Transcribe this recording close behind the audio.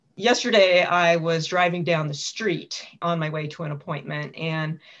Yesterday, I was driving down the street on my way to an appointment,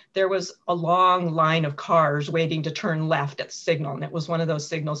 and there was a long line of cars waiting to turn left at the signal. And it was one of those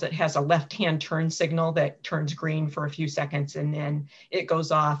signals that has a left-hand turn signal that turns green for a few seconds, and then it goes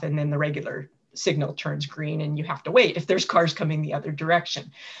off, and then the regular signal turns green, and you have to wait if there's cars coming the other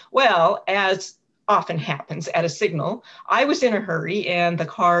direction. Well, as often happens at a signal, I was in a hurry and the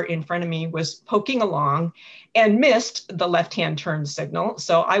car in front of me was poking along and missed the left-hand turn signal.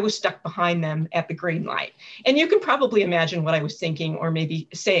 So I was stuck behind them at the green light. And you can probably imagine what I was thinking or maybe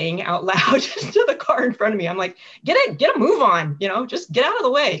saying out loud to the car in front of me. I'm like, get a move on, just get out of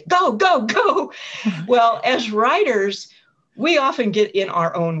the way. Go, go, go. Well, as riders, we often get in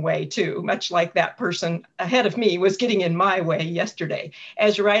our own way too, much like that person ahead of me was getting in my way yesterday.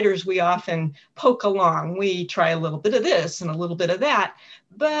 As writers, we often poke along. We try a little bit of this and a little bit of that,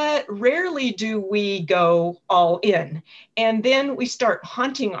 but rarely do we go all in. And then we start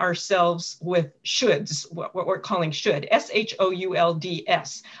haunting ourselves with shoulds, what we're calling should,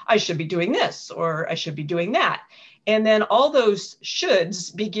 SHOULDS. I should be doing this, or I should be doing that. And then all those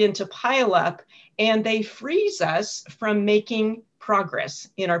shoulds begin to pile up, and they freeze us from making progress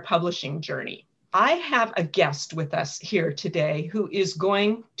in our publishing journey. I have a guest with us here today who is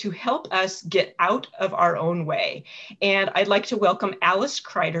going to help us get out of our own way. And I'd like to welcome Alice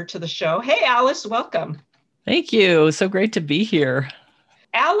Crider to the show. Hey, Alice, welcome. Thank you. So great to be here.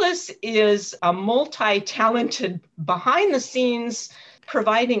 Alice is a multi-talented, behind the scenes,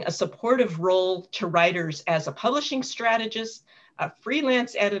 providing a supportive role to writers as a publishing strategist, a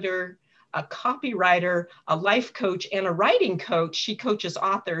freelance editor, a copywriter, a life coach, and a writing coach. She coaches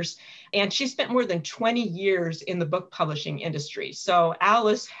authors, and she spent more than 20 years in the book publishing industry. So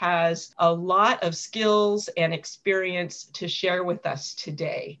Alice has a lot of skills and experience to share with us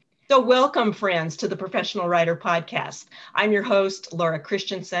today. So welcome, friends, to the Professional Writer Podcast. I'm your host, Laura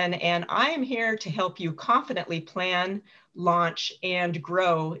Christensen, and I am here to help you confidently plan, launch, and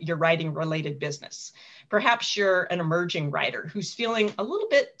grow your writing-related business. Perhaps you're an emerging writer who's feeling a little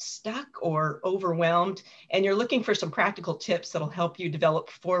bit stuck or overwhelmed, and you're looking for some practical tips that'll help you develop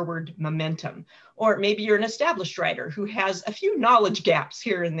forward momentum. Or maybe you're an established writer who has a few knowledge gaps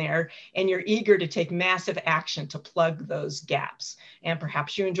here and there, and you're eager to take massive action to plug those gaps. And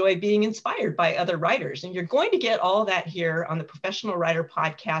perhaps you enjoy being inspired by other writers, and you're going to get all that here on the Professional Writer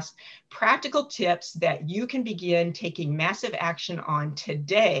Podcast, practical tips that you can begin taking massive action on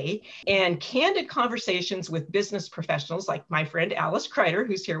today, and candid conversations with business professionals like my friend Alice Crider,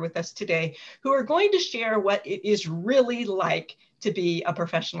 who's here with us today, who are going to share what it is really like to be a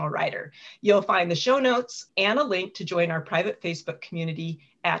professional writer. You'll find the show notes and a link to join our private Facebook community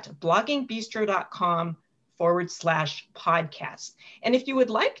at bloggingbistro.com/podcast. And if you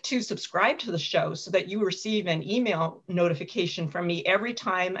would like to subscribe to the show so that you receive an email notification from me every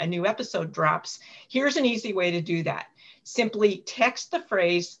time a new episode drops, here's an easy way to do that. Simply text the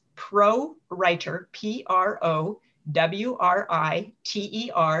phrase PROWRITER, PROWRITER,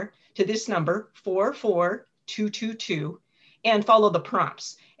 to this number 44222 and follow the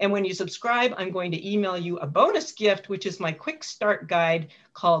prompts. And when you subscribe, I'm going to email you a bonus gift, which is my quick start guide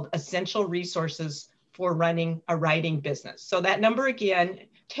called Essential Resources for Running a Writing Business. So that number again,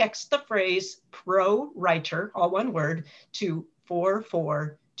 text the phrase PROWRITER, all one word, to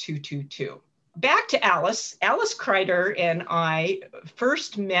 44222. Back to Alice. Alice Crider and I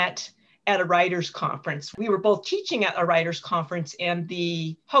first met at a writers' conference. We were both teaching at a writers' conference, and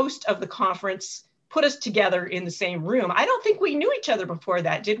the host of the conference put us together in the same room. I don't think we knew each other before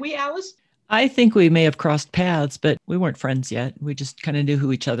that, did we, Alice? I think we may have crossed paths, but we weren't friends yet. We just kind of knew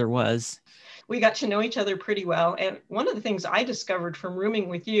who each other was. We got to know each other pretty well. And one of the things I discovered from rooming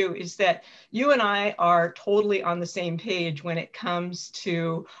with you is that you and I are totally on the same page when it comes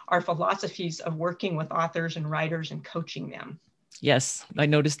to our philosophies of working with authors and writers and coaching them. Yes, I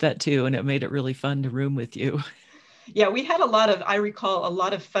noticed that too. And it made it really fun to room with you. Yeah, we had I recall a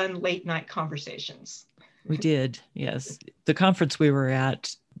lot of fun late night conversations. We did, yes. The conference we were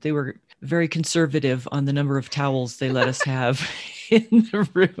at, they were very conservative on the number of towels they let us have in the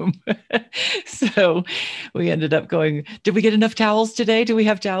room. So we ended up going, did we get enough towels today? Do we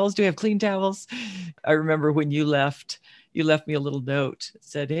have towels? Do we have clean towels? I remember when you left me a little note. It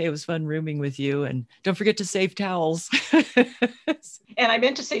said, hey, it was fun rooming with you. And don't forget to save towels. And I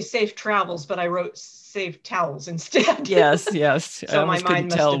meant to say safe travels, but I wrote save towels instead. Yes. So my mind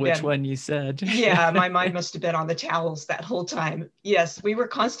must tell have which been, one you said. Yeah, my mind must have been on the towels that whole time. Yes, we were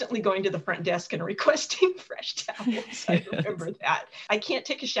constantly going to the front desk and requesting fresh towels. I remember that. I can't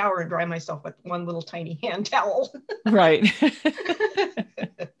take a shower and dry myself with one little tiny hand towel. Right.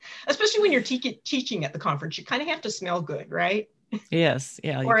 Especially when you're teaching at the conference, you kind of have to smell good, right? Yes.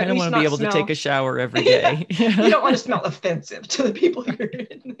 Yeah. You or at kind of least want to be not able to take smell. a shower every Yeah, day. you don't want to smell offensive to the people you're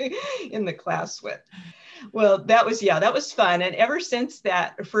in the class with. Well, that was fun. And ever since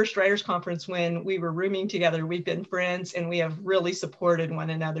that first writers conference, when we were rooming together, we've been friends and we have really supported one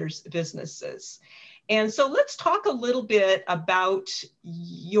another's businesses. And so let's talk a little bit about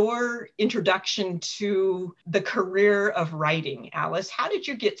your introduction to the career of writing, Alice. How did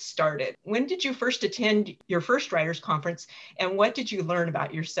you get started? When did you first attend your first writers conference? And what did you learn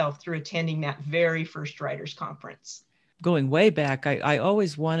about yourself through attending that very first writers conference? Going way back, I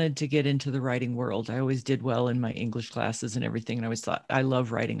always wanted to get into the writing world. I always did well in my English classes and everything. And I always thought, I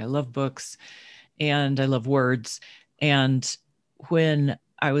love writing. I love books and I love words. And when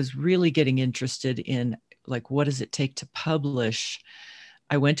I was really getting interested in like, what does it take to publish?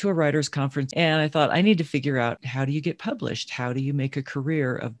 I went to a writers conference and I thought, I need to figure out, how do you get published? How do you make a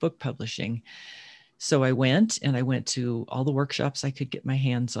career of book publishing? So I went to all the workshops I could get my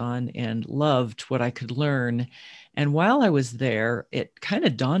hands on and loved what I could learn. And while I was there, it kind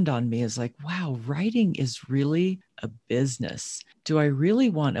of dawned on me as like, wow, writing is really a business. Do I really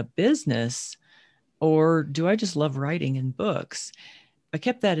want a business, or do I just love writing in books? I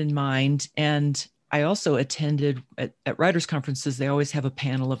kept that in mind. And I also attended at writers' conferences, they always have a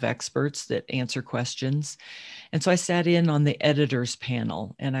panel of experts that answer questions. And so I sat in on the editors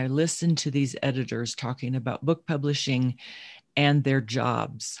panel and I listened to these editors talking about book publishing and their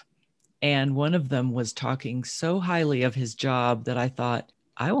jobs. And one of them was talking so highly of his job that I thought,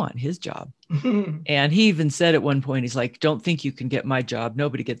 I want his job. And he even said at one point, he's like, don't think you can get my job.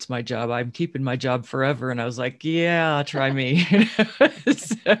 Nobody gets my job. I'm keeping my job forever. And I was like, yeah, try me.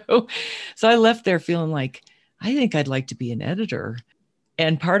 So I left there feeling like, I think I'd like to be an editor.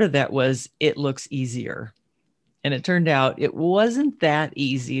 And part of that was, it looks easier. And it turned out it wasn't that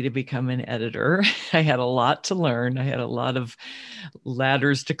easy to become an editor. I had a lot to learn. I had a lot of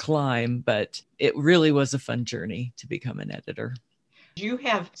ladders to climb, but it really was a fun journey to become an editor. You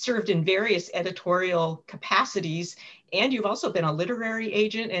have served in various editorial capacities, and you've also been a literary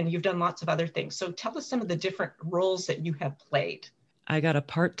agent, and you've done lots of other things. So tell us some of the different roles that you have played. I got a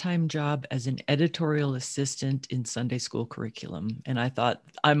part-time job as an editorial assistant in Sunday school curriculum. And I thought,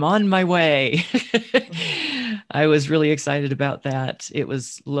 I'm on my way. I was really excited about that. It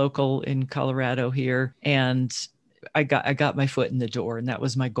was local in Colorado here. And I got my foot in the door, and that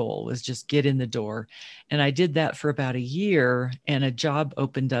was my goal, was just get in the door. And I did that for about a year, and a job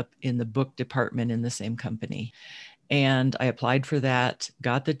opened up in the book department in the same company. And I applied for that,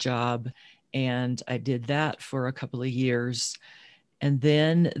 got the job, and I did that for a couple of years. And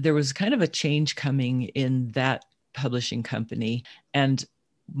then there was kind of a change coming in that publishing company. And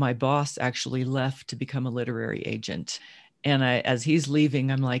my boss actually left to become a literary agent. And as he's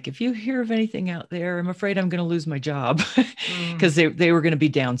leaving, I'm like, if you hear of anything out there, I'm afraid I'm going to lose my job, because they were going to be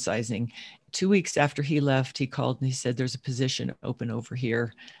downsizing. 2 weeks after he left, he called and he said, there's a position open over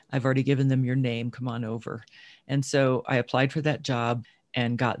here. I've already given them your name. Come on over. And so I applied for that job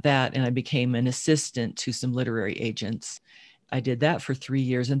and got that. And I became an assistant to some literary agents. I did that for 3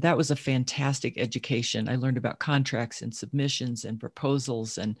 years, and that was a fantastic education. I learned about contracts and submissions and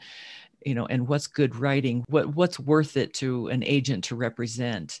proposals, and and what's good writing, what's worth it to an agent to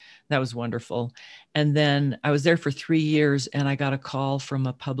represent. That was wonderful. And then I was there for 3 years, and I got a call from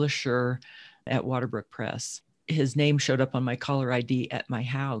a publisher at Waterbrook Press. His name showed up on my caller ID at my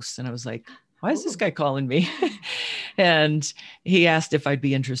house, and I was like, why is this guy calling me? And he asked if I'd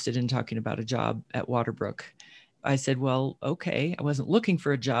be interested in talking about a job at Waterbrook. I said, well, okay. I wasn't looking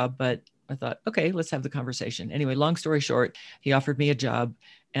for a job, but I thought, okay, let's have the conversation. Anyway, long story short, he offered me a job,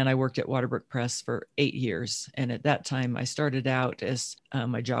 and I worked at Waterbrook Press for 8 years. And at that time, I started out as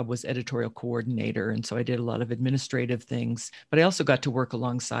my job was editorial coordinator. And so I did a lot of administrative things, but I also got to work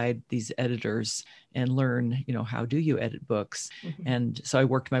alongside these editors and learn, how do you edit books? Mm-hmm. And so I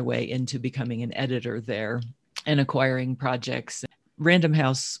worked my way into becoming an editor there and acquiring projects. Random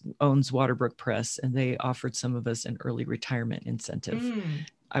House owns Waterbrook Press, and they offered some of us an early retirement incentive.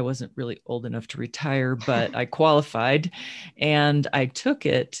 I wasn't really old enough to retire, but I qualified and I took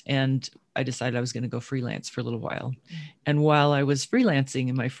it, and I decided I was going to go freelance for a little while. And while I was freelancing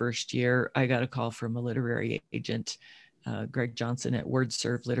in my first year, I got a call from a literary agent. Greg Johnson at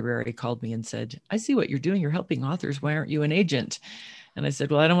WordServe Literary called me and said, I see what you're doing. You're helping authors. Why aren't you an agent? And I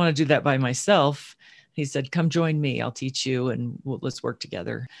said, well, I don't want to do that by myself. He said, come join me. I'll teach you, and let's work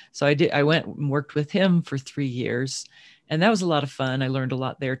together. So I did. I went and worked with him for 3 years, and that was a lot of fun. I learned a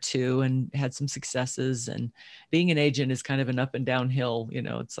lot there too, and had some successes. And being an agent is kind of an up and down hill.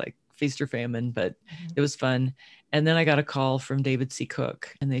 It's like feast or famine, but it was fun. And then I got a call from David C.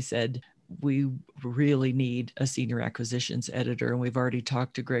 Cook, and they said, we really need a senior acquisitions editor. And we've already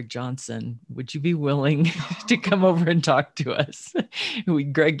talked to Greg Johnson. Would you be willing to come over and talk to us?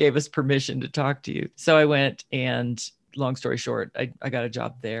 Greg gave us permission to talk to you. So I went, and long story short, I got a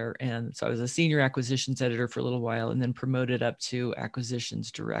job there. And so I was a senior acquisitions editor for a little while, and then promoted up to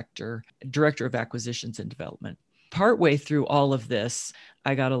acquisitions director of acquisitions and development. Partway through all of this,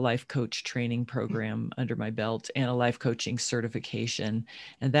 I got a life coach training program under my belt and a life coaching certification.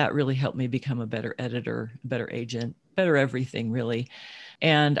 And that really helped me become a better editor, better agent, better everything, really.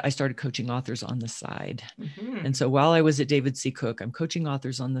 And I started coaching authors on the side. Mm-hmm. And so while I was at David C. Cook, I'm coaching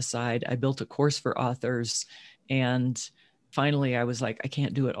authors on the side. I built a course for authors. And finally, I was like, I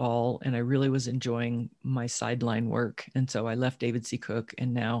can't do it all. And I really was enjoying my sideline work. And so I left David C. Cook,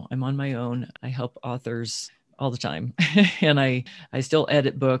 and now I'm on my own. I help authors all the time. And I still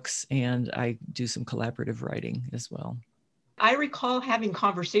edit books, and I do some collaborative writing as well. I recall having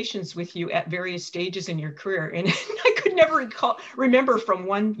conversations with you at various stages in your career, and I could never remember from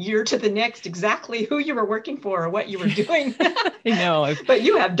one year to the next exactly who you were working for or what you were doing. I know. But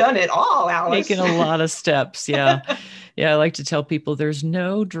you have done it all, Alice. Taken a lot of steps. Yeah. Yeah. I like to tell people there's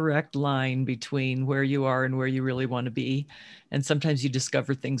no direct line between where you are and where you really want to be. And sometimes you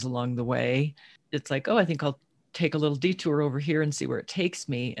discover things along the way. It's like, oh, I think I'll take a little detour over here and see where it takes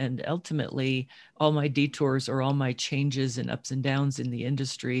me. And ultimately, all my detours or all my changes and ups and downs in the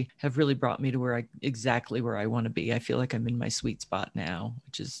industry have really brought me to exactly where I want to be. I feel like I'm in my sweet spot now,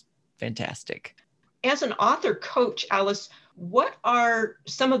 which is fantastic. As an author coach, Alice, what are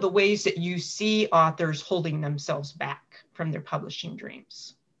some of the ways that you see authors holding themselves back from their publishing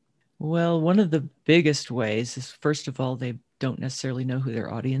dreams? Well, one of the biggest ways is, first of all, they don't necessarily know who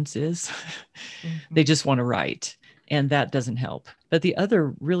their audience is. Mm-hmm. They just want to write, and that doesn't help. But the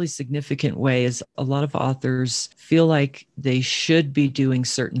other really significant way is a lot of authors feel like they should be doing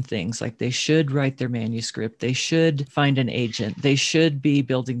certain things, like they should write their manuscript, they should find an agent, they should be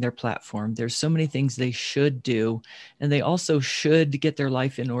building their platform. There's so many things they should do, and they also should get their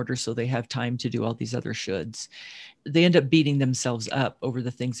life in order so they have time to do all these other shoulds. They end up beating themselves up over the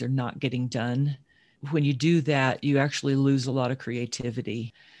things they're not getting done. When you do that, you actually lose a lot of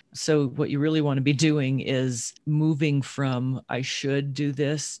creativity. So what you really want to be doing is moving from I should do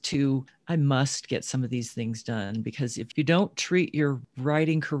this to I must get some of these things done. Because if you don't treat your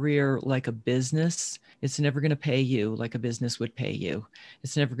writing career like a business, it's never going to pay you like a business would pay you.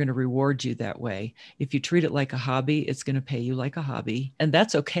 It's never going to reward you that way. If you treat it like a hobby, it's going to pay you like a hobby. And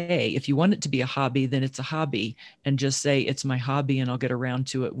that's okay. If you want it to be a hobby, then it's a hobby, and just say it's my hobby and I'll get around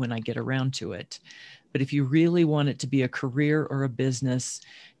to it when I get around to it. But if you really want it to be a career or a business,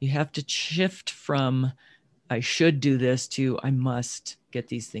 you have to shift from I should do this to I must get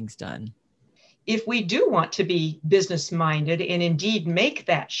these things done. If we do want to be business minded and indeed make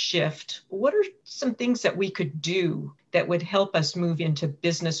that shift, what are some things that we could do that would help us move into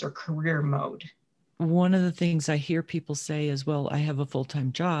business or career mode? One of the things I hear people say is, well, I have a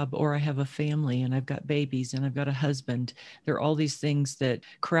full-time job, or I have a family and I've got babies and I've got a husband. There are all these things that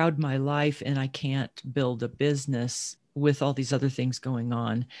crowd my life, and I can't build a business with all these other things going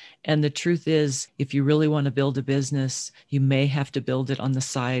on. And the truth is, if you really want to build a business, you may have to build it on the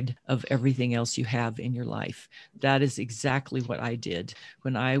side of everything else you have in your life. That is exactly what I did.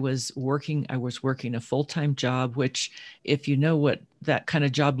 When I was working a full-time job, which, if you know what that kind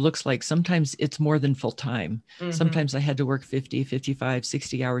of job looks like, sometimes it's more than full-time. Mm-hmm. Sometimes I had to work 50, 55,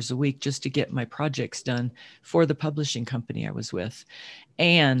 60 hours a week just to get my projects done for the publishing company I was with.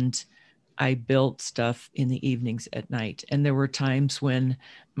 And I built stuff in the evenings at night. And there were times when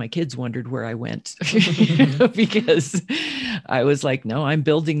my kids wondered where I went because I was like, no, I'm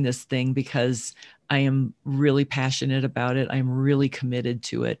building this thing because I am really passionate about it. I'm really committed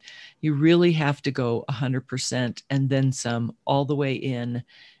to it. You really have to go 100% and then some all the way in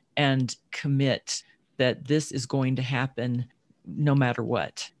and commit that this is going to happen no matter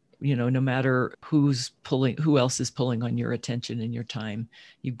what. No matter who else is pulling on your attention and your time.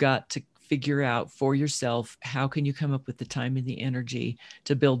 You've got to figure out for yourself, how can you come up with the time and the energy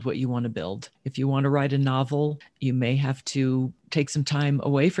to build what you want to build? If you want to write a novel, you may have to take some time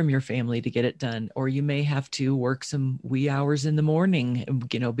away from your family to get it done, or you may have to work some wee hours in the morning,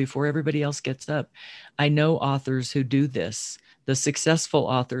 before everybody else gets up. I know authors who do this. The successful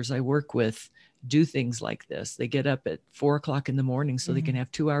authors I work with do things like this. They get up at 4:00 in the morning so they can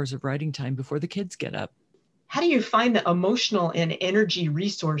have 2 hours of writing time before the kids get up. How do you find the emotional and energy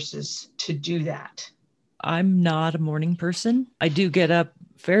resources to do that? I'm not a morning person. I do get up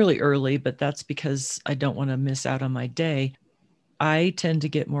fairly early, but that's because I don't want to miss out on my day. I tend to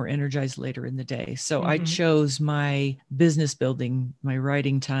get more energized later in the day. So I Mm-hmm. chose my business building, my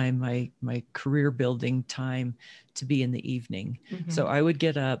writing time, my career building time to be in the evening. Mm-hmm. So I would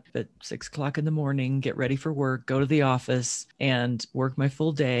get up at 6 o'clock in the morning, get ready for work, go to the office and work my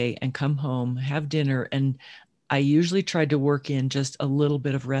full day and come home, have dinner. And I usually tried to work in just a little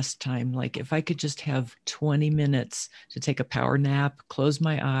bit of rest time. Like if I could just have 20 minutes to take a power nap, close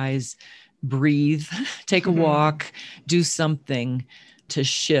my eyes, breathe, take a walk, do something to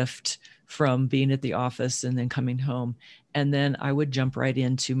shift from being at the office and then coming home. And then I would jump right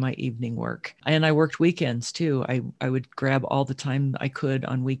into my evening work. And I worked weekends too. I would grab all the time I could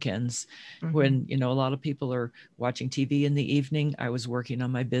on weekends. Mm-hmm. When, you know, a lot of people are watching TV in the evening, I was working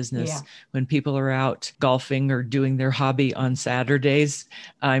on my business. Yeah. When people are out golfing or doing their hobby on Saturdays,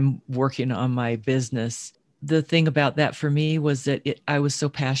 I'm working on my business. The thing about that for me was that I was so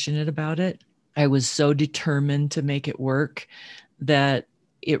passionate about it. I was so determined to make it work that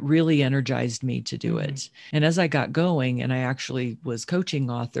it really energized me to do it. And as I got going and I actually was coaching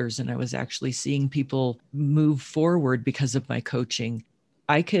authors and I was actually seeing people move forward because of my coaching,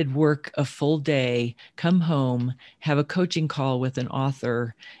 I could work a full day, come home, have a coaching call with an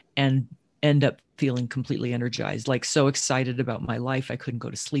author, and end up feeling completely energized, like so excited about my life I couldn't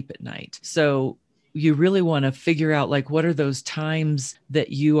go to sleep at night. So you really want to figure out like what are those times that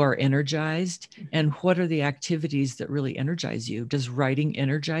you are energized and what are the activities that really energize you. Does writing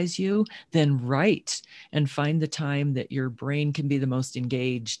energize you? Then write and find the time that your brain can be the most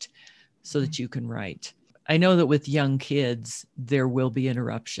engaged so that you can write. I know that with young kids there will be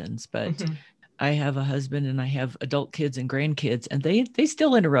interruptions, but I have a husband and I have adult kids and grandkids, and they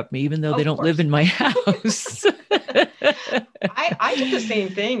still interrupt me even though they don't live in my house. I did the same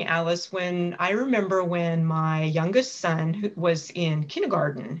thing, Alice, when I remember when my youngest son was in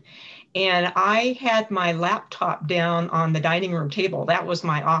kindergarten and I had my laptop down on the dining room table. That was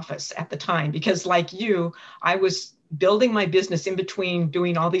my office at the time, because like you, I was building my business in between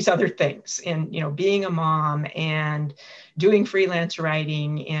doing all these other things and, being a mom and doing freelance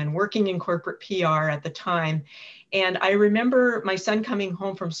writing and working in corporate PR at the time. And I remember my son coming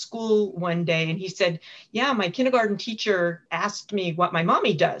home from school one day and he said, yeah, my kindergarten teacher asked me what my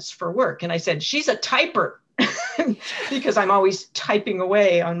mommy does for work. And I said, she's a typer. Because I'm always typing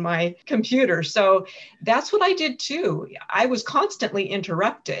away on my computer. So that's what I did too. I was constantly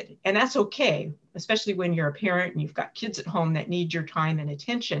interrupted, and that's okay, especially when you're a parent and you've got kids at home that need your time and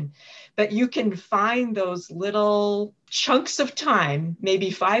attention. But you can find those little chunks of time,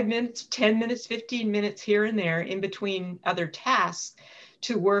 maybe 5 minutes, 10 minutes, 15 minutes here and there in between other tasks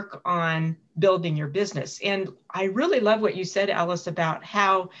to work on building your business. And I really love what you said, Alice, about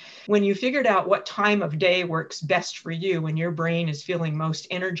how when you figured out what time of day works best for you, when your brain is feeling most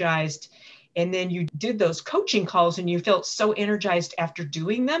energized, and then you did those coaching calls and you felt so energized after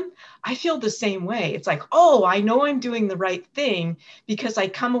doing them, I feel the same way. It's like, oh, I know I'm doing the right thing because I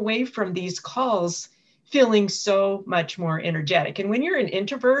come away from these calls feeling so much more energetic. And when you're an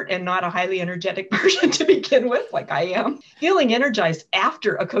introvert and not a highly energetic person to begin with, like I am, feeling energized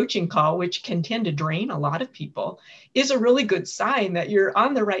after a coaching call, which can tend to drain a lot of people, is a really good sign that you're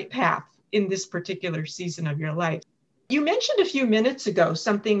on the right path in this particular season of your life. You mentioned a few minutes ago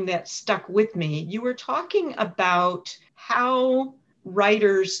something that stuck with me. You were talking about how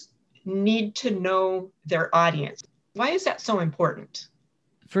writers need to know their audience. Why is that so important?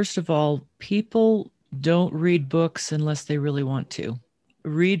 First of all, people don't read books unless they really want to.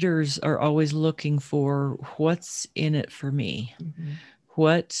 Readers are always looking for what's in it for me. Mm-hmm.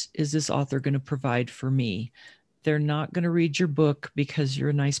 What is this author going to provide for me? They're not going to read your book because you're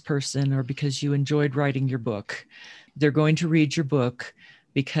a nice person or because you enjoyed writing your book. They're going to read your book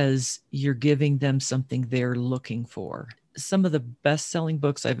because you're giving them something they're looking for. Some of the best-selling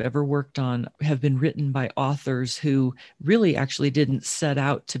books I've ever worked on have been written by authors who really actually didn't set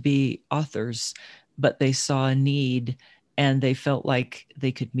out to be authors, but they saw a need and they felt like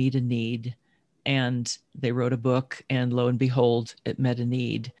they could meet a need. And they wrote a book, and lo and behold, it met a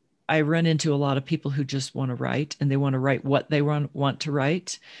need. I run into a lot of people who just want to write, and they want to write what they want to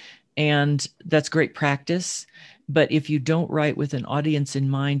write. And that's great practice. But if you don't write with an audience in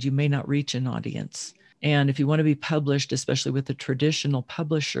mind, you may not reach an audience. And if you want to be published, especially with a traditional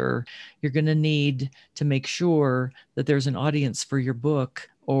publisher, you're going to need to make sure that there's an audience for your book,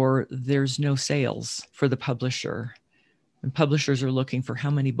 or there's no sales for the publisher. And publishers are looking for how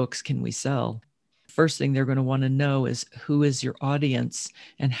many books can we sell. First thing they're going to want to know is who is your audience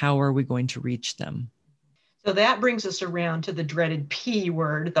and how are we going to reach them? So that brings us around to the dreaded P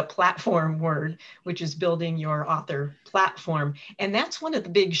word, the platform word, which is building your author platform. And that's one of the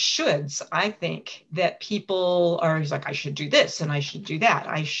big shoulds, I think, that people are like, I should do this and I should do that.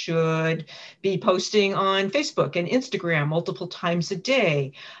 I should be posting on Facebook and Instagram multiple times a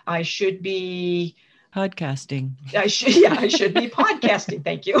day. I should be Podcasting. I should be podcasting.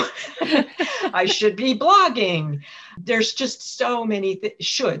 Thank you. I should be blogging. There's just so many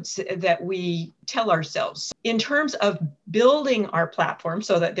shoulds that we tell ourselves in terms of building our platform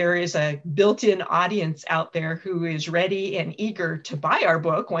so that there is a built-in audience out there who is ready and eager to buy our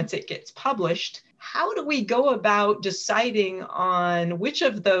book once it gets published. How do we go about deciding on which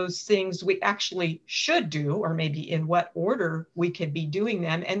of those things we actually should do, or maybe in what order we could be doing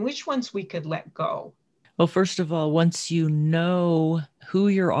them, and which ones we could let go? Well, first of all, once you know who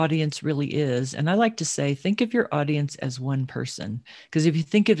your audience really is, and I like to say, think of your audience as one person, because if you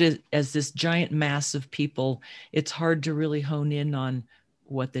think of it as this giant mass of people, it's hard to really hone in on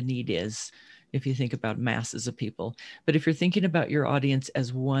what the need is if you think about masses of people. But if you're thinking about your audience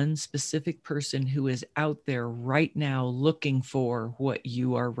as one specific person who is out there right now looking for what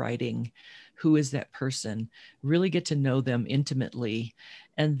you are writing, who is that person? Really get to know them intimately,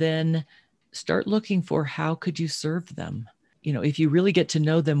 and then start looking for how could you serve them. You know, if you really get to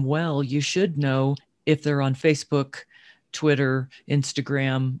know them well, you should know if they're on Facebook, Twitter,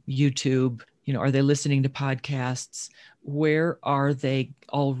 Instagram, YouTube. You know, are they listening to podcasts? Where are they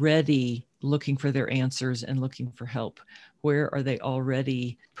already looking for their answers and looking for help? Where are they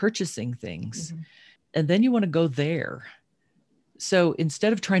already purchasing things? Mm-hmm. And then you want to go there. So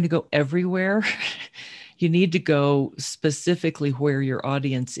instead of trying to go everywhere, you need to go specifically where your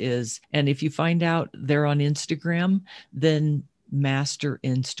audience is. And if you find out they're on Instagram, then master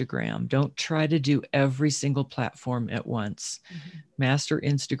Instagram. Don't try to do every single platform at once. Mm-hmm. Master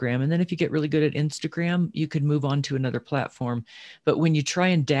Instagram. And then if you get really good at Instagram, you could move on to another platform. But when you try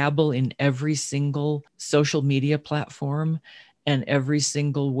and dabble in every single social media platform and every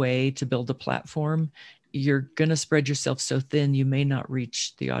single way to build a platform, you're going to spread yourself so thin, you may not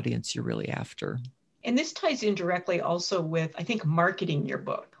reach the audience you're really after. And this ties in directly also with, I think, marketing your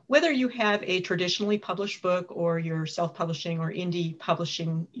book. Whether you have a traditionally published book or you're self-publishing or indie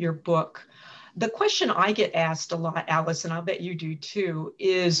publishing your book, the question I get asked a lot, Alice, and I'll bet you do too,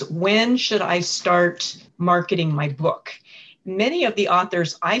 is when should I start marketing my book? Many of the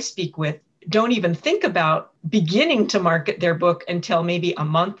authors I speak with don't even think about beginning to market their book until maybe a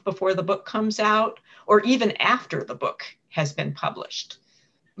month before the book comes out, or even after the book has been published.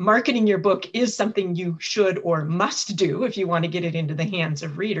 Marketing your book is something you should or must do if you want to get it into the hands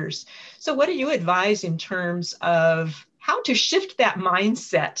of readers. So what do you advise in terms of how to shift that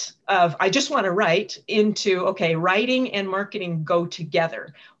mindset of, I just want to write, into, okay, writing and marketing go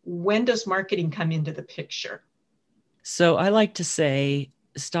together? When does marketing come into the picture? So I like to say,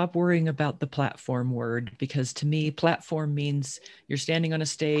 stop worrying about the platform word, because to me, platform means you're standing on a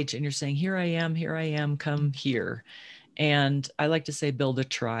stage and you're saying, here I am, come here. And I like to say, build a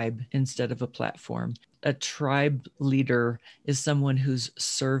tribe instead of a platform. A tribe leader is someone who's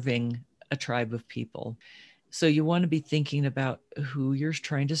serving a tribe of people. So you want to be thinking about who you're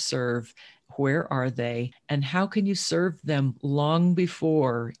trying to serve, where are they, and how can you serve them long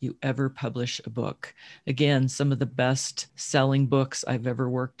before you ever publish a book? Again, some of the best selling books I've ever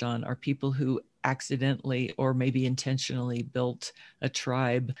worked on are people who accidentally or maybe intentionally built a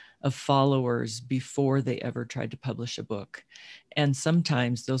tribe of followers before they ever tried to publish a book. And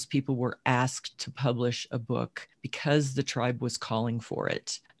sometimes those people were asked to publish a book because the tribe was calling for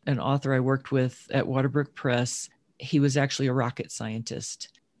it. An author I worked with at Waterbrook Press, he was actually a rocket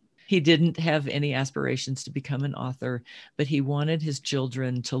scientist. He didn't have any aspirations to become an author, but he wanted his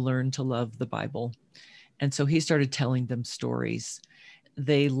children to learn to love the Bible. And so he started telling them stories.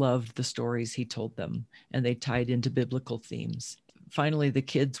 They loved the stories he told them, and they tied into biblical themes. Finally, the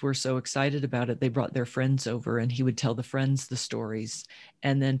kids were so excited about it, they brought their friends over and he would tell the friends the stories.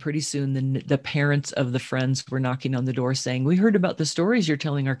 And then pretty soon the parents of the friends were knocking on the door saying, we heard about the stories you're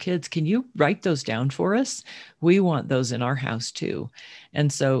telling our kids. Can you write those down for us? We want those in our house too.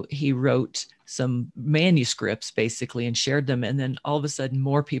 And so he wrote some manuscripts basically and shared them. And then all of a sudden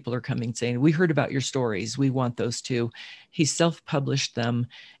more people are coming saying, we heard about your stories. We want those too. He self-published them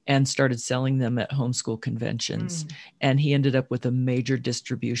and started selling them at homeschool conventions. And he ended up with a major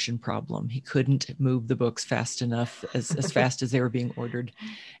distribution problem. He couldn't move the books fast enough, as fast as they were being ordered.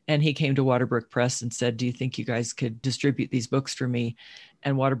 And he came to Waterbrook Press and said, do you think you guys could distribute these books for me?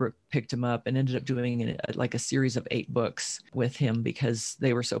 And Waterbrook picked him up and ended up doing like a series of 8 books with him because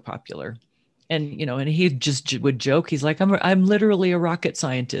they were so popular. And, you know, and he just would joke. He's like, I'm literally a rocket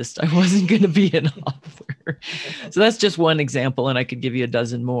scientist. I wasn't going to be an author. So that's just one example, and I could give you a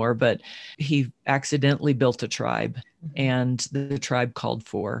dozen more, but he accidentally built a tribe, and the tribe called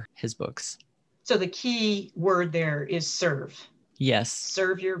for his books. So the key word there is serve. Yes.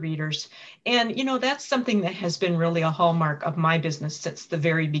 Serve your readers. And, that's something that has been really a hallmark of my business since the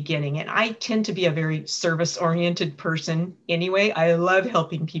very beginning. And I tend to be a very service-oriented person anyway. I love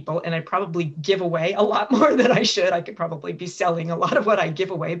helping people, and I probably give away a lot more than I should. I could probably be selling a lot of what I give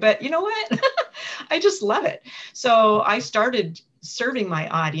away, but you know what? I just love it. So I started serving my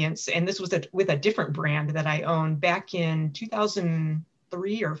audience, and this was with a different brand that I own back in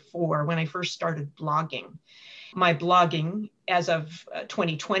 2003 or 4 when I first started blogging. My blogging as of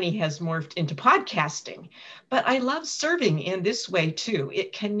 2020 has morphed into podcasting, but I love serving in this way too.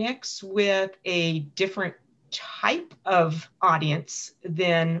 It connects with a different type of audience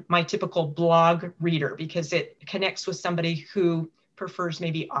than my typical blog reader, because it connects with somebody who prefers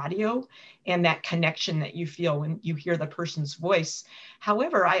maybe audio and that connection that you feel when you hear the person's voice.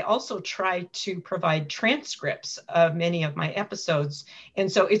 However, I also try to provide transcripts of many of my episodes.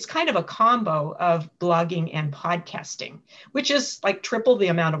 And so it's kind of a combo of blogging and podcasting, which is like triple the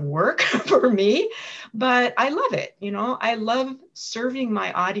amount of work for me, but I love it. I love serving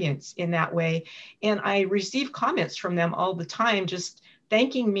my audience in that way. And I receive comments from them all the time, just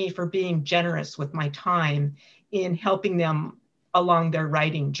thanking me for being generous with my time in helping them along their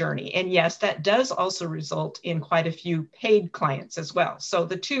writing journey. And yes, that does also result in quite a few paid clients as well. So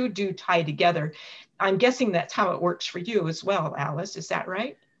the two do tie together. I'm guessing that's how it works for you as well, Alice. Is that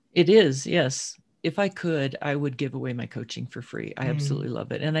right? It is, yes. If I could, I would give away my coaching for free. I absolutely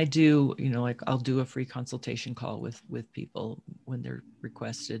love it. And I do, like I'll do a free consultation call with people when they're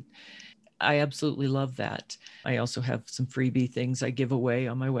requested. I absolutely love that. I also have some freebie things I give away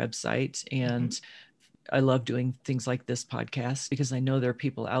on my website, and I love doing things like this podcast because I know there are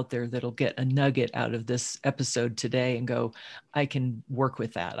people out there that'll get a nugget out of this episode today and go, I can work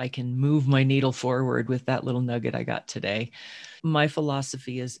with that. I can move my needle forward with that little nugget I got today. My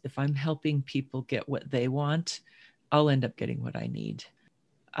philosophy is if I'm helping people get what they want, I'll end up getting what I need.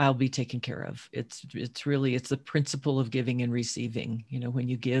 I'll be taken care of. It's the principle of giving and receiving. When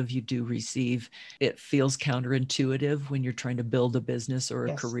you give, you do receive. It feels counterintuitive when you're trying to build a business or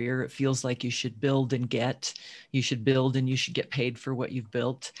a career. It feels like you should build and get. You should build and you should get paid for what you've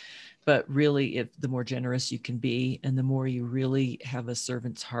built. But really, the more generous you can be and the more you really have a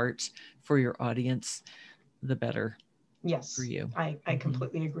servant's heart for your audience, the better. Yes, for you. I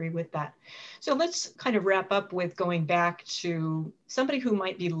completely agree with that. So let's kind of wrap up with going back to somebody who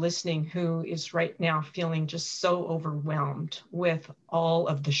might be listening who is right now feeling just so overwhelmed with all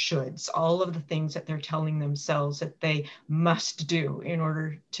of the shoulds, all of the things that they're telling themselves that they must do in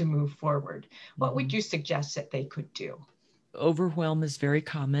order to move forward. What would you suggest that they could do? Overwhelm is very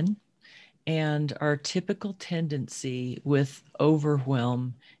common. And our typical tendency with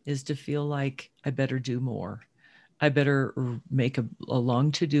overwhelm is to feel like I better do more. I better make a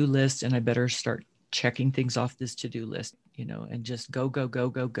long to-do list, and I better start checking things off this to-do list, and just go, go, go,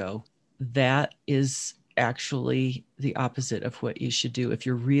 go, go. That is actually the opposite of what you should do. If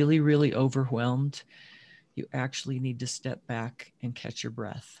you're really, really overwhelmed, you actually need to step back and catch your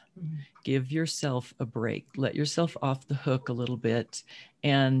breath. Give yourself a break. Let yourself off the hook a little bit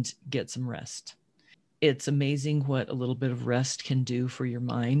and get some rest. It's amazing what a little bit of rest can do for your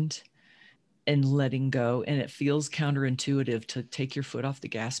mind. And letting go. And it feels counterintuitive to take your foot off the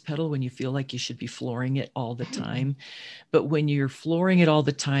gas pedal when you feel like you should be flooring it all the time. But when you're flooring it all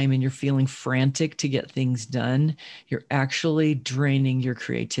the time and you're feeling frantic to get things done, you're actually draining your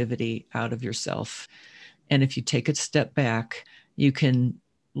creativity out of yourself. And if you take a step back, you can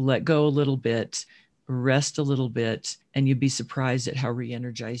let go a little bit, rest a little bit, and you'd be surprised at how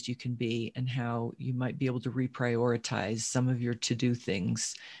re-energized you can be and how you might be able to reprioritize some of your to-do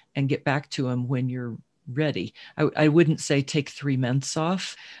things and get back to them when you're ready. I wouldn't say take 3 months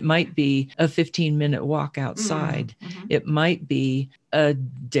off. It might be a 15-minute walk outside. It might be a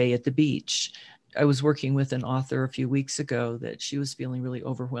day at the beach. I was working with an author a few weeks ago that she was feeling really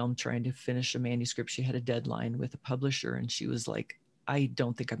overwhelmed trying to finish a manuscript. She had a deadline with a publisher, and she was like, I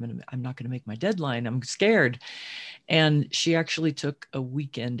don't think I'm not going to make my deadline. I'm scared. And she actually took a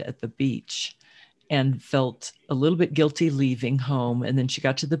weekend at the beach and felt a little bit guilty leaving home. And then she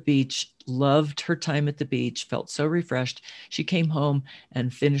got to the beach, loved her time at the beach, felt so refreshed. She came home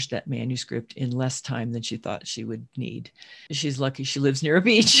and finished that manuscript in less time than she thought she would need. She's lucky she lives near a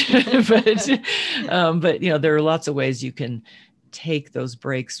beach, but there are lots of ways you can take those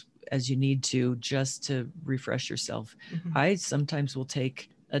breaks as you need to just to refresh yourself. I sometimes will take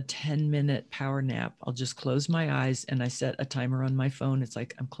a 10-minute power nap. I'll just close my eyes and I set a timer on my phone. It's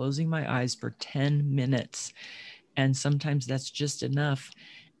like I'm closing my eyes for 10 minutes. And sometimes that's just enough.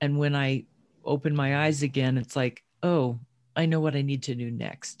 And when I open my eyes again, it's like, oh, I know what I need to do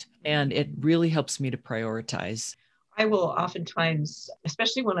next. And it really helps me to prioritize. I will oftentimes,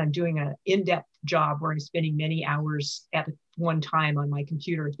 especially when I'm doing an in-depth job where I'm spending many hours at one time on my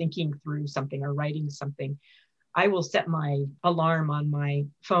computer thinking through something or writing something, I will set my alarm on my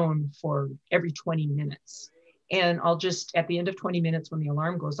phone for every 20 minutes. And I'll just, at the end of 20 minutes when the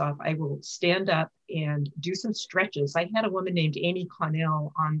alarm goes off, I will stand up and do some stretches. I had a woman named Amy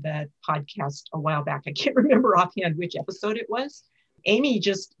Connell on the podcast a while back. I can't remember offhand which episode it was. Amy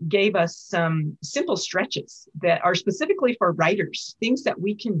just gave us some simple stretches that are specifically for writers, things that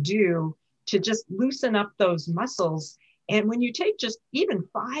we can do to just loosen up those muscles. And when you take just even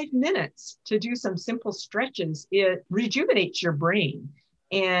 5 minutes to do some simple stretches, it rejuvenates your brain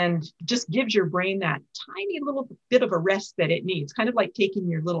and just gives your brain that tiny little bit of a rest that it needs, kind of like taking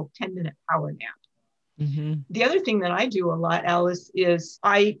your little 10-minute power nap. Mm-hmm. The other thing that I do a lot, Alice, is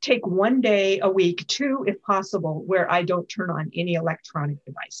I take one day a week, 2 if possible, where I don't turn on any electronic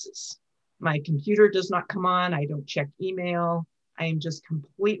devices. My computer does not come on. I don't check email. I am just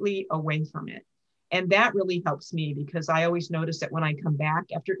completely away from it. And that really helps me because I always notice that when I come back,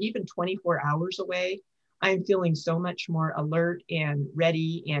 after even 24 hours away, I'm feeling so much more alert and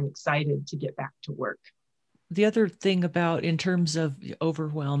ready and excited to get back to work. The other thing about in terms of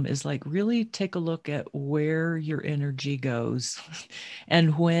overwhelm is like really take a look at where your energy goes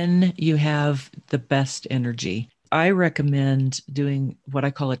and when you have the best energy. I recommend doing what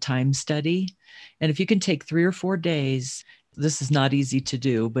I call a time study. And if you can take 3 or 4 days, this is not easy to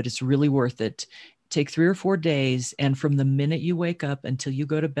do, but it's really worth it. Take 3 or 4 days, and from the minute you wake up until you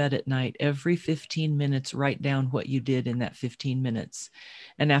go to bed at night, every 15 minutes, write down what you did in that 15 minutes.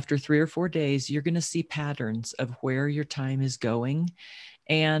 And after 3 or 4 days, you're going to see patterns of where your time is going.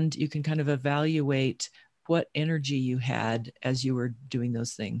 And you can kind of evaluate what energy you had as you were doing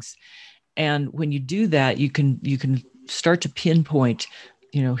those things. And when you do that, you can start to pinpoint,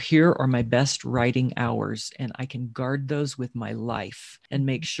 here are my best writing hours, and I can guard those with my life and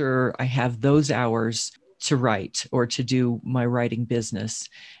make sure I have those hours to write or to do my writing business.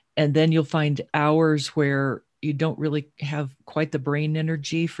 And then you'll find hours where you don't really have quite the brain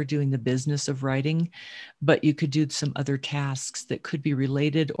energy for doing the business of writing, but you could do some other tasks that could be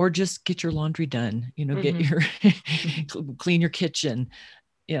related, or just get your laundry done, get your clean your kitchen.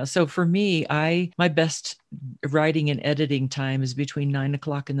 Yeah. So for me, my best writing and editing time is between 9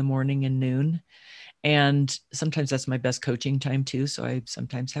 o'clock in the morning and noon. And sometimes that's my best coaching time too. So I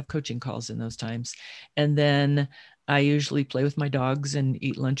sometimes have coaching calls in those times. And then I usually play with my dogs and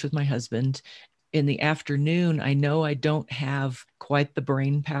eat lunch with my husband. In the afternoon, I know I don't have quite the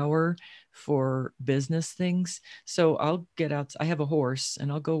brain power for business things. So I'll get out. I have a horse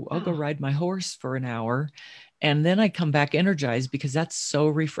and I'll go ride my horse for an hour. And then I come back energized because that's so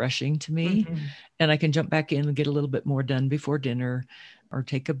refreshing to me. Mm-hmm. And I can jump back in and get a little bit more done before dinner or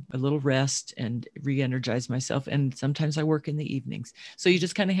take a little rest and re-energize myself. And sometimes I work in the evenings. So you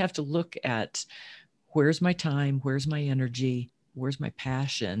just kind of have to look at where's my time, where's my energy, where's my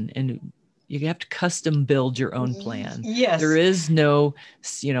passion, and you have to custom build your own plan. Yes. There is no,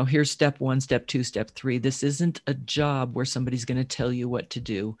 here's step 1, step 2, step 3. This isn't a job where somebody's going to tell you what to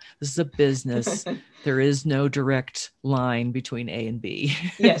do. This is a business. There is no direct line between A and B.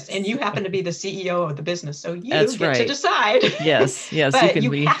 Yes. And you happen to be the CEO of the business. So you That's get right. to decide. Yes. But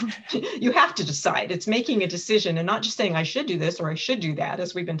you have to decide. It's making a decision and not just saying I should do this or I should do that,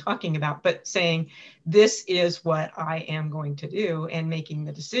 as we've been talking about, but saying this is what I am going to do and making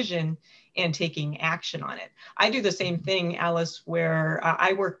the decision and taking action on it. I do the same thing, Alice, where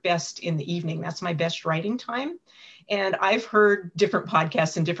I work best in the evening. That's my best writing time. And I've heard different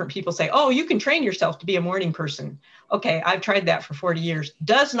podcasts and different people say, oh, you can train yourself to be a morning person. Okay, I've tried that for 40 years.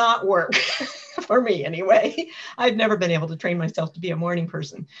 Does not work for me anyway. I've never been able to train myself to be a morning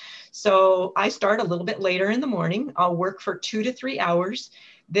person. So I start a little bit later in the morning. I'll work for 2 to 3 hours.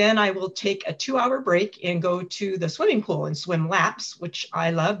 Then I will take a 2-hour break and go to the swimming pool and swim laps, which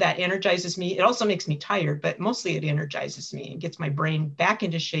I love. That energizes me. It also makes me tired, but mostly it energizes me and gets my brain back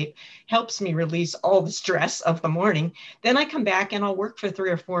into shape, helps me release all the stress of the morning. Then I come back and I'll work for 3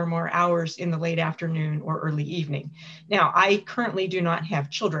 or 4 more hours in the late afternoon or early evening. Now, I currently do not have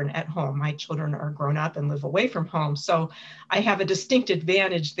children at home. My children are grown up and live away from home. So I have a distinct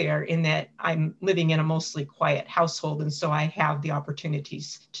advantage there in that I'm living in a mostly quiet household. And so I have the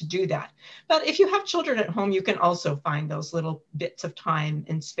opportunities to do that. But if you have children at home, you can also find those little bits of time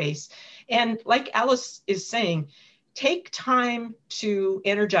and space. And like Alice is saying, take time to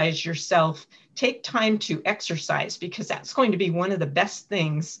energize yourself. Take time to exercise, because that's going to be one of the best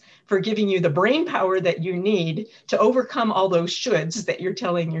things for giving you the brain power that you need to overcome all those shoulds that you're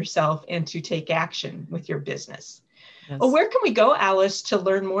telling yourself and to take action with your business. Yes. Well, where can we go, Alice, to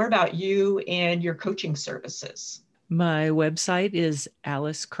learn more about you and your coaching services? My website is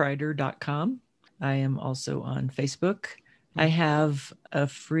alicecrider.com. I am also on Facebook. I have a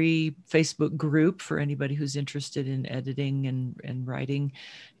free Facebook group for anybody who's interested in editing and writing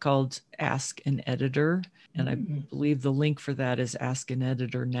called Ask an Editor. And I believe the link for that is Ask an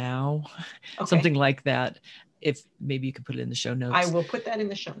Editor Now, something like that. If maybe you could put it in the show notes. I will put that in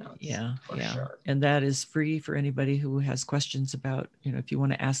the show notes. Yeah, for sure. And that is free for anybody who has questions about, if you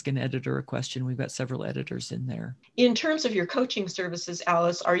want to ask an editor a question, we've got several editors in there. In terms of your coaching services,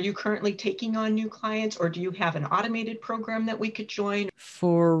 Alice, are you currently taking on new clients, or do you have an automated program that we could join?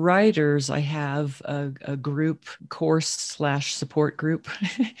 For writers, I have a group course/support group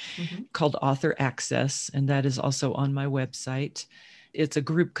called Author Access, and that is also on my website. It's a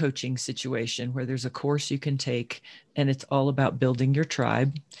group coaching situation where there's a course you can take, and it's all about building your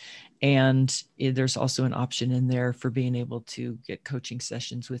tribe. And there's also an option in there for being able to get coaching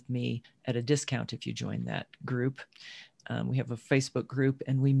sessions with me at a discount if you join that group. We have a Facebook group,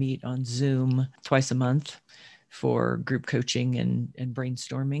 and we meet on Zoom twice a month for group coaching and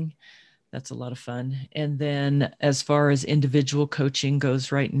brainstorming. That's a lot of fun. And then as far as individual coaching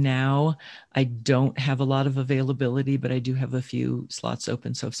goes right now, I don't have a lot of availability, but I do have a few slots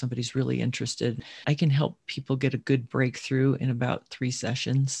open. So if somebody's really interested, I can help people get a good breakthrough in about 3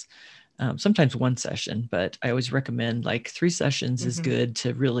 sessions. Sometimes 1 session, but I always recommend like 3 sessions is good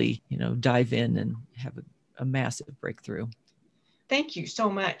to really, dive in and have a massive breakthrough. Thank you so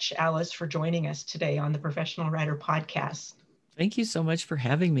much, Alice, for joining us today on the Professional Writer Podcast. Thank you so much for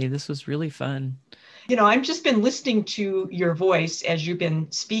having me. This was really fun. I've just been listening to your voice as you've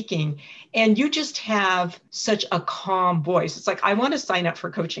been speaking, and you just have such a calm voice. It's like, I want to sign up for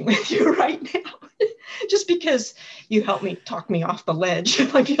coaching with you right now, just because you help me talk me off the ledge.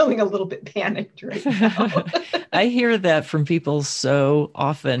 I'm feeling a little bit panicked right now. I hear that from people so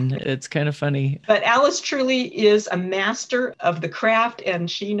often. It's kind of funny. But Alice truly is a master of the craft, and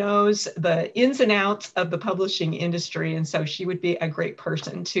she knows the ins and outs of the publishing industry. And so she would be a great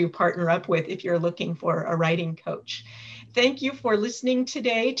person to partner up with if you're looking for a writing coach. Thank you for listening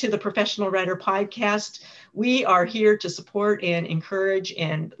today to the Professional Writer Podcast. We are here to support and encourage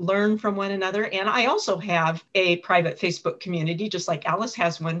and learn from one another. And I also have a private Facebook community, just like Alice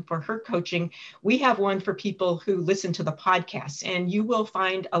has one for her coaching. We have one for people who listen to the podcast. And you will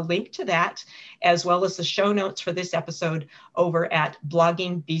find a link to that, as well as the show notes for this episode, over at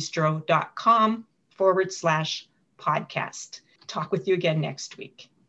bloggingbistro.com/podcast. Talk with you again next week.